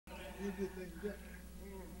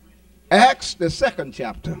Acts, the 2nd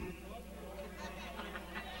chapter.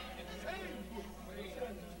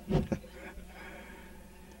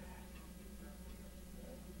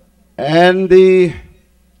 And the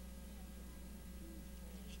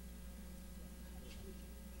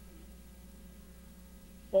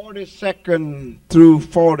 42nd through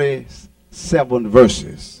 47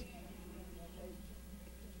 verses.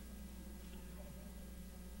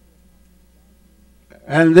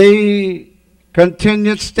 And they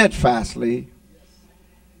continued steadfastly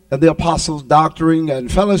in the apostles' doctrine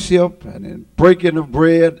and fellowship, and in breaking of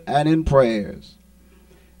bread and in prayers.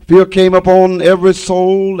 Fear came upon every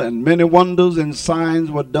soul, and many wonders and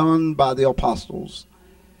signs were done by the apostles.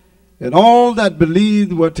 And all that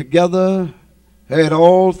believed were together, had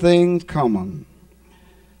all things common,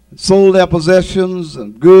 and sold their possessions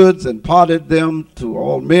and goods, and parted them to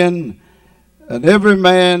all men, and every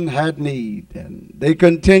man had need. And they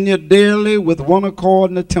continued daily with one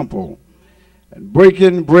accord in the temple, and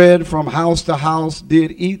breaking bread from house to house,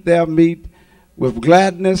 did eat their meat with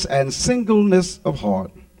gladness and singleness of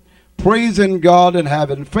heart, praising God and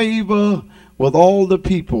having favor with all the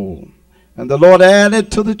people. And the Lord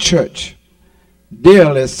added to the church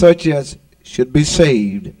daily such as should be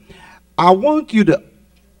saved. I want you to,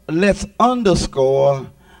 let's underscore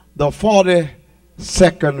the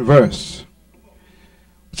 42nd verse.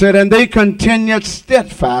 It said, and they continued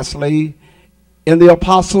steadfastly in the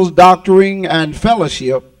apostles' doctrine and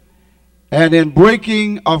fellowship, and in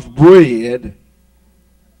breaking of bread,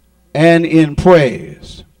 and in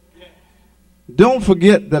prayers. Don't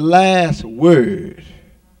forget the last word,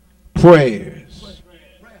 prayers.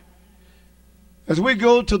 As we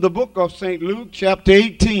go to the book of St. Luke, chapter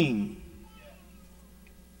 18.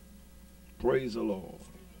 Praise the Lord.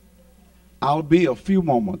 I'll be a few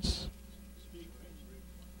moments.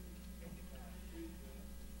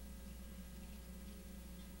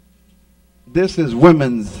 This is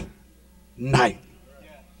Women's Night.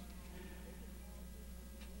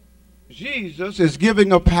 Jesus is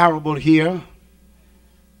giving a parable here.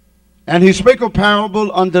 And he spake a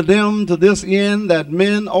parable unto them to this end, that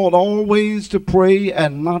men ought always to pray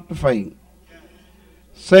and not to faint.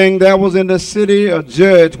 Saying, there was in the city a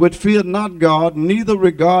judge which feared not God, neither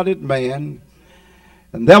regarded man.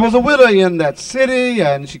 And there was a widow in that city,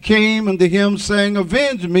 and she came unto him, saying,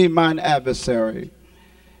 avenge me mine adversary.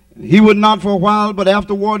 And he would not for a while, but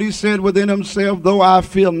afterward he said within himself, though I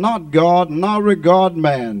fear not God, nor regard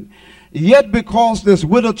man, yet because this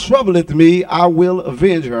widow troubleth me, I will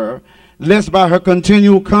avenge her, lest by her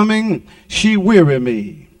continual coming she weary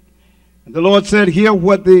me. And the Lord said, hear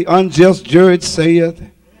what the unjust judge saith.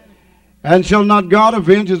 And shall not God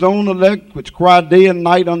avenge his own elect, which cry day and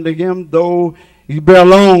night unto him, though he bear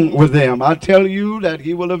long with them? I tell you that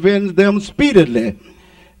he will avenge them speedily.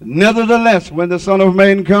 Nevertheless, when the Son of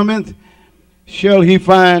Man cometh, shall he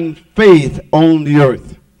find faith on the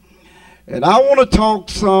earth? And I want to talk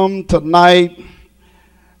some tonight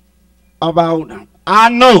about, I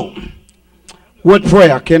know what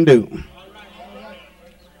prayer can do.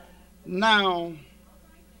 Now,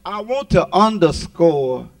 I want to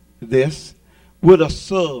underscore this with a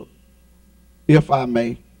sub, if I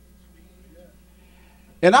may.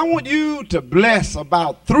 And I want you to bless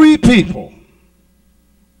about 3 people.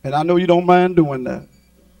 And I know you don't mind doing that.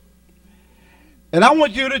 And I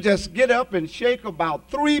want you to just get up and shake about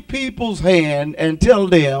 3 people's hand and tell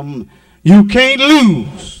them, you can't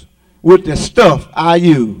lose with the stuff I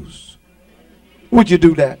use. Would you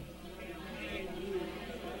do that?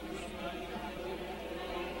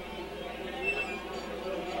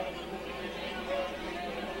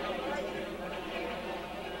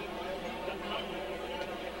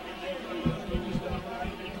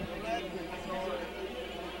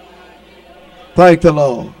 Thank the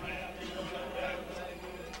Lord.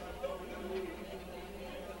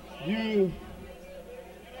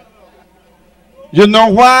 You know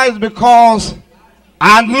why? It's because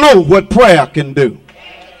I know what prayer can do.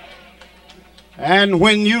 And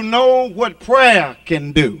when you know what prayer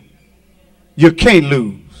can do, you can't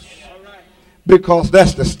lose. Because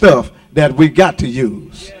that's the stuff that we got to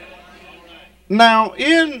use. Now,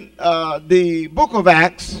 in the book of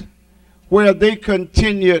Acts, where they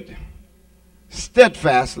continued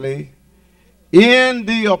steadfastly in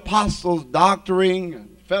the apostles' doctrine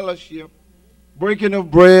and fellowship, breaking of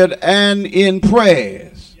bread, and in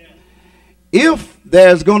prayers. If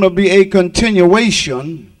there's going to be a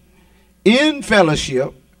continuation in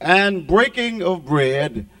fellowship and breaking of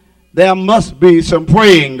bread, there must be some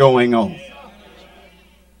praying going on.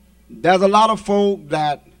 There's a lot of folk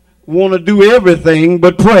that want to do everything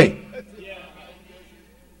but pray.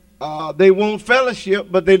 They want fellowship,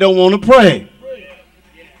 but they don't want to pray.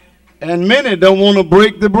 And many don't want to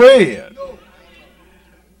break the bread.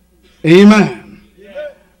 Amen.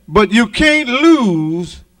 But you can't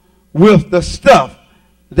lose with the stuff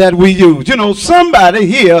that we use. You know, somebody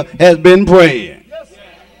here has been praying.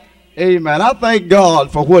 Amen. I thank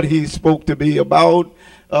God for what he spoke to me about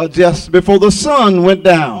just before the sun went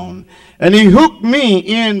down. And he hooked me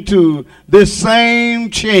into this same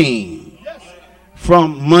chain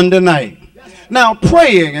from Monday night. Now,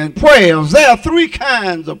 praying and prayers, there are three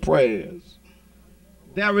kinds of prayers.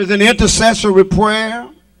 There is an intercessory prayer,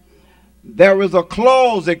 there is a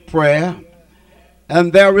closet prayer,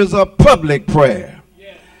 and there is a public prayer.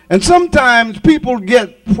 And sometimes people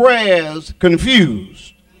get prayers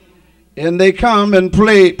confused, and they come and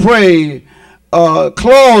pray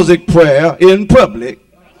closet prayer in public.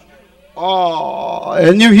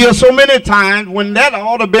 And you hear so many times when that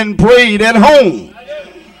ought to have been prayed at home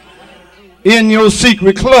in your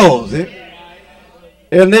secret closet,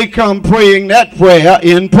 and they come praying that prayer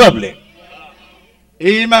in public.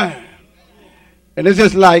 Amen. And it's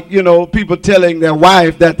just like, you know, people telling their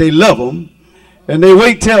wife that they love them, and they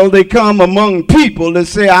wait till they come among people and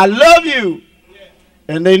say, I love you.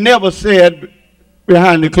 And they never said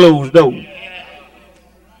behind the closed door.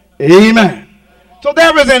 Amen. So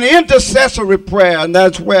there is an intercessory prayer, and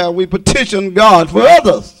that's where we petition God for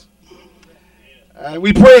others.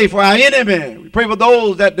 We pray for our enemy. We pray for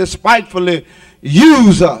those that despitefully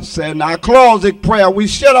use us. And our closet prayer, we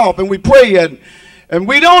shut off and we pray, and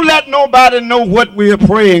we don't let nobody know what we are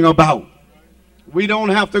praying about. We don't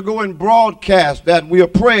have to go and broadcast that we are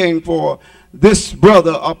praying for this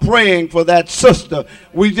brother or praying for that sister.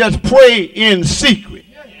 We just pray in secret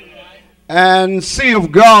and see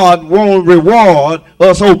if God won't reward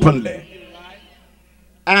us openly.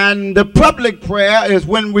 And the public prayer is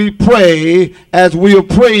when we pray as we have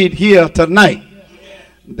prayed here tonight.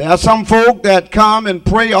 There are some folk that come and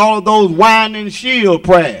pray all of those wine and shield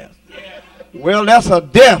prayers. Well, that's a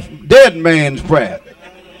dead man's prayer.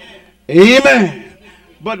 Amen.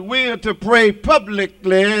 But we are to pray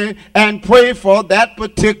publicly and pray for that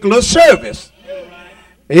particular service.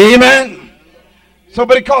 Amen. So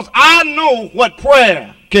because I know what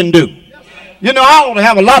prayer can do. You know, I ought to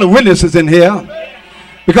have a lot of witnesses in here.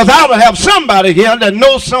 Because I ought to have somebody here that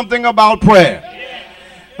knows something about prayer.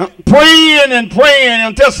 Praying and praying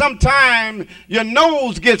until sometime your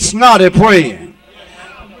nose gets snotty praying.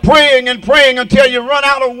 Praying and praying until you run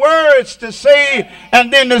out of words to say,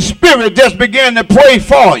 and then the Spirit just began to pray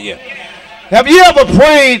for you. Have you ever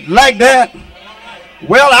prayed like that?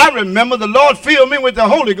 Well, I remember the Lord filled me with the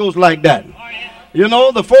Holy Ghost like that. You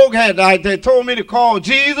know, the folk they told me to call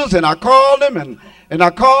Jesus, and I called him, and I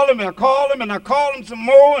called him, and I called him, and I called him some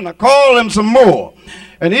more, and I called him some more.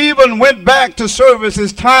 And even went back to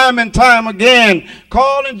services time and time again,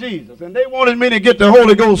 calling Jesus. And they wanted me to get the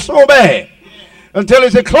Holy Ghost so bad. Until he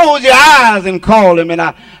said, close your eyes and call him. And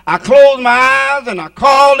I closed my eyes and I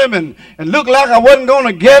called him, and looked like I wasn't going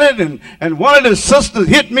to get it. And one of the sisters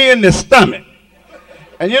hit me in the stomach.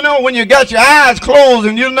 And you know, when you got your eyes closed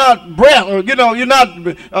and you're not you're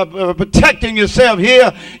not protecting yourself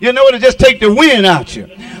here, you know, it'll just take the wind out you.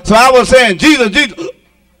 So I was saying, Jesus, Jesus.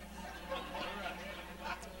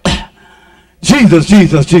 Jesus,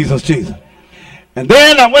 Jesus, Jesus, Jesus. And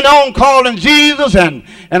then I went on calling Jesus, and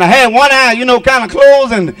I had one eye, you know, kind of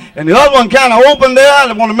closed, and the other one kind of open there.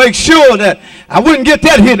 I want to make sure that I wouldn't get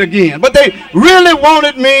that hit again. But they really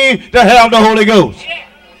wanted me to have the Holy Ghost.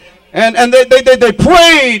 And they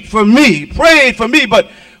prayed for me, but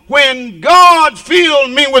when God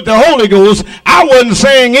filled me with the Holy Ghost, I wasn't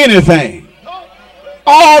saying anything.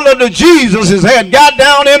 All of the Jesuses had got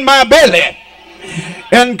down in my belly,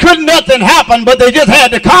 and couldn't nothing happen, but they just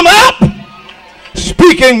had to come up,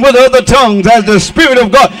 speaking with other tongues as the Spirit of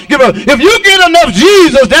God. If you get enough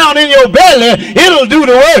Jesus down in your belly, it'll do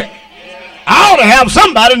the work. I ought to have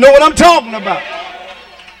somebody know what I'm talking about.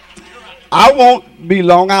 I won't be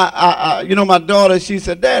long. You know, my daughter, she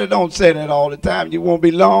said, Daddy, don't say that all the time. You won't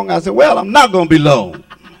be long. I said, well, I'm not going to be long.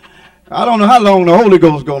 I don't know how long the Holy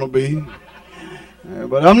Ghost is going to be,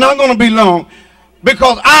 but I'm not going to be long,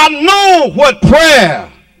 because I know what prayer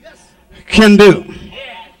can do.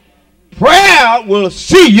 Prayer will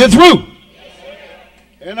see you through.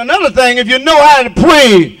 And another thing, if you know how to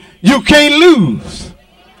pray, you can't lose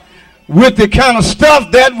with the kind of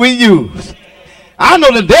stuff that we use. I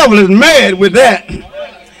know the devil is mad with that.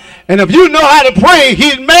 And if you know how to pray,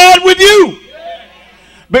 he's mad with you.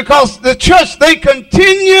 Because the church, they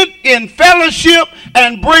continued in fellowship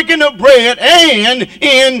and breaking of bread and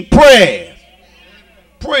in prayer.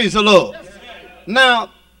 Praise the Lord.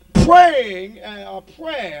 Now, praying,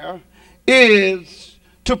 prayer is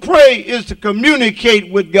to pray is to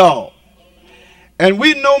communicate with God. And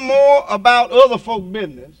we know more about other folk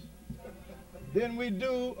business than we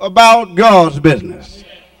do about God's business.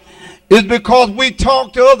 It's because we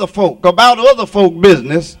talk to other folk about other folk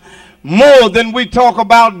business more than we talk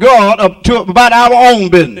about God about our own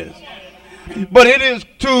business. But it is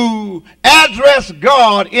to address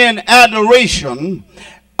God in adoration,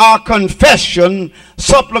 our confession,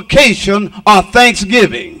 supplication, or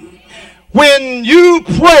thanksgiving. When you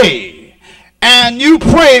pray and you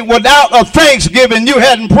pray without a thanksgiving, you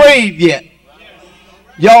hadn't prayed yet.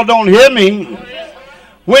 Y'all don't hear me?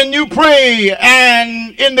 When you pray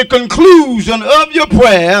and in the conclusion of your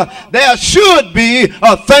prayer, there should be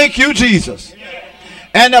a thank you, Jesus.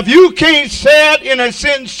 And if you can't say it in a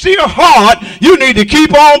sincere heart, you need to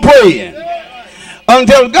keep on praying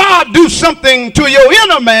until God do something to your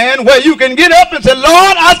inner man where you can get up and say, Lord,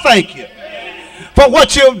 I thank you for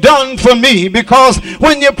what you've done for me. Because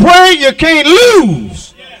when you pray, you can't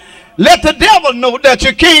lose. Let the devil know that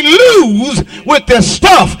you can't lose with the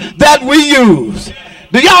stuff that we use.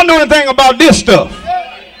 Do y'all know anything about this stuff?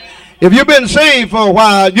 If you've been saved for a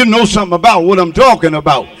while, you know something about what I'm talking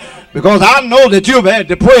about. Because I know that you've had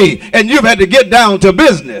to pray and you've had to get down to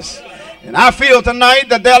business. And I feel tonight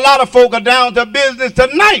that there are a lot of folk are down to business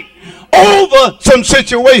tonight over some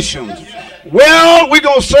situations. Well, we're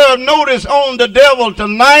going to serve notice on the devil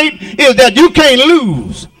tonight is that you can't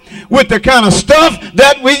lose with the kind of stuff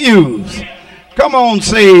that we use. Come on,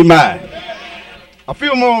 say amen. A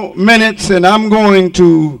few more minutes and I'm going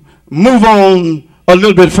to move on a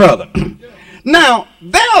little bit further. Now,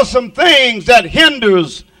 there are some things that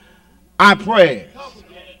hinders our prayers.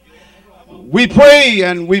 We pray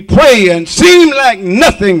and seem like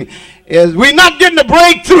nothing is. We're not getting a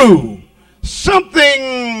breakthrough.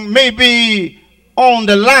 Something may be on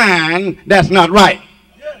the line that's not right.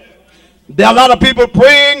 There are a lot of people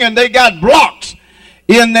praying and they got blocks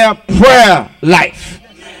in their prayer life.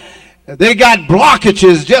 They got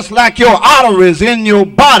blockages just like your arteries in your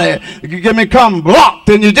body can become blocked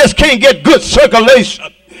and you just can't get good circulation.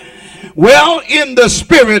 Well, in the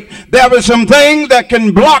spirit, there are some things that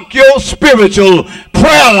can block your spiritual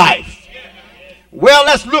prayer life. Well,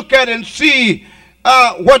 let's look at it and see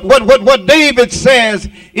what David says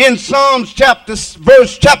in Psalms chapter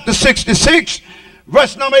 66,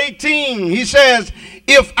 verse number 18. He says,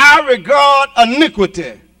 if I regard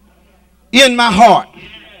iniquity in my heart,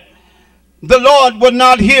 the Lord would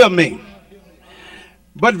not hear me.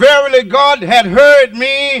 But verily God had heard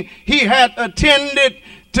me. He had attended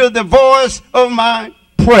to the voice of my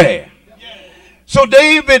prayer. So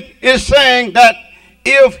David is saying that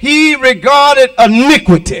if he regarded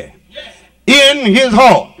iniquity in his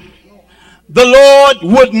heart, the Lord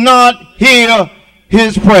would not hear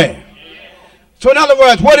his prayer. So in other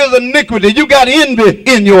words, what is iniquity? You got envy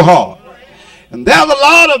in your heart. And there's a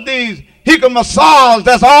lot of these hickomasaws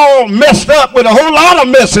that's all messed up with a whole lot of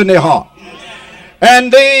mess in their heart.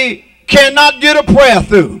 And they cannot get a prayer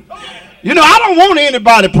through. You know, I don't want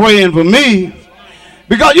anybody praying for me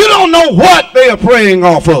because you don't know what they are praying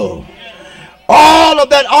off of. All of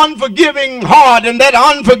that unforgiving heart and that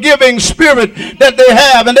unforgiving spirit that they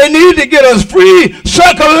have, and they need to get us free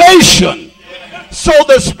circulation so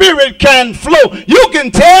the spirit can flow. You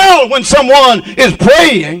can tell when someone is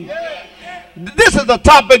praying. This is a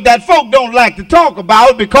topic that folk don't like to talk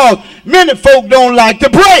about because many folk don't like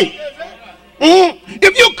to pray.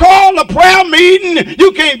 If you call a prayer meeting,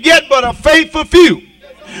 you can't get but a faithful few.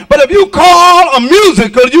 But if you call a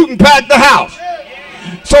musical, you can pack the house.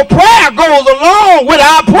 So prayer goes along with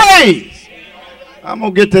our praise. I'm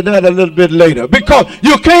going to get to that a little bit later because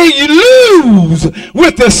you can't lose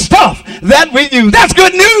with the stuff that we use. That's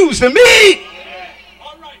good news to me.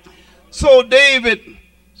 So David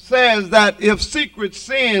says that if secret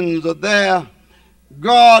sins are there,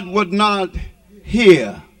 God would not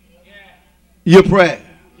hear your prayer.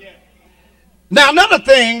 Now, another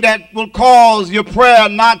thing that will cause your prayer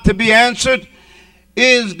not to be answered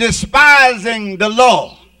is despising the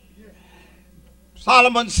law.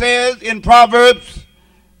 Solomon says in Proverbs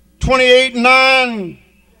 28:9,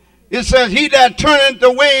 it says, he that turneth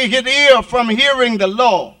away his ear from hearing the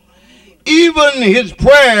law, even his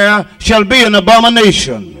prayer shall be an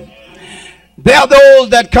abomination. There are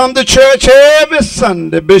those that come to church every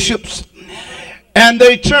Sunday, bishops, and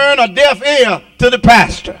they turn a deaf ear to the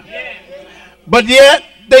pastor. But yet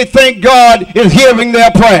they think God is hearing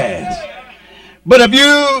their prayers. But if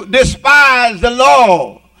you despise the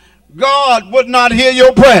law, God would not hear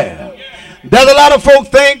your prayer. There's a lot of folk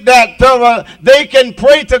think that they can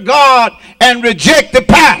pray to God and reject the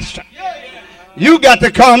pastor. You got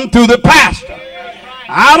to come to the pastor.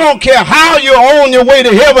 I don't care how you're on your way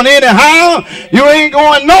to heaven anyhow. You ain't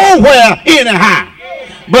going nowhere anyhow.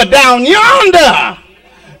 But down yonder,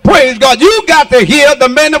 praise God, you got to hear the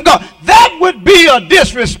man of God. That would be a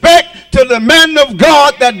disrespect to the man of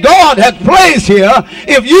God that God has placed here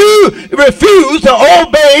if you refuse to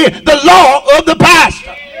obey the law of the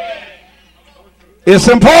pastor. It's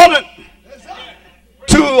important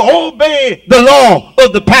to obey the law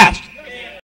of the pastor.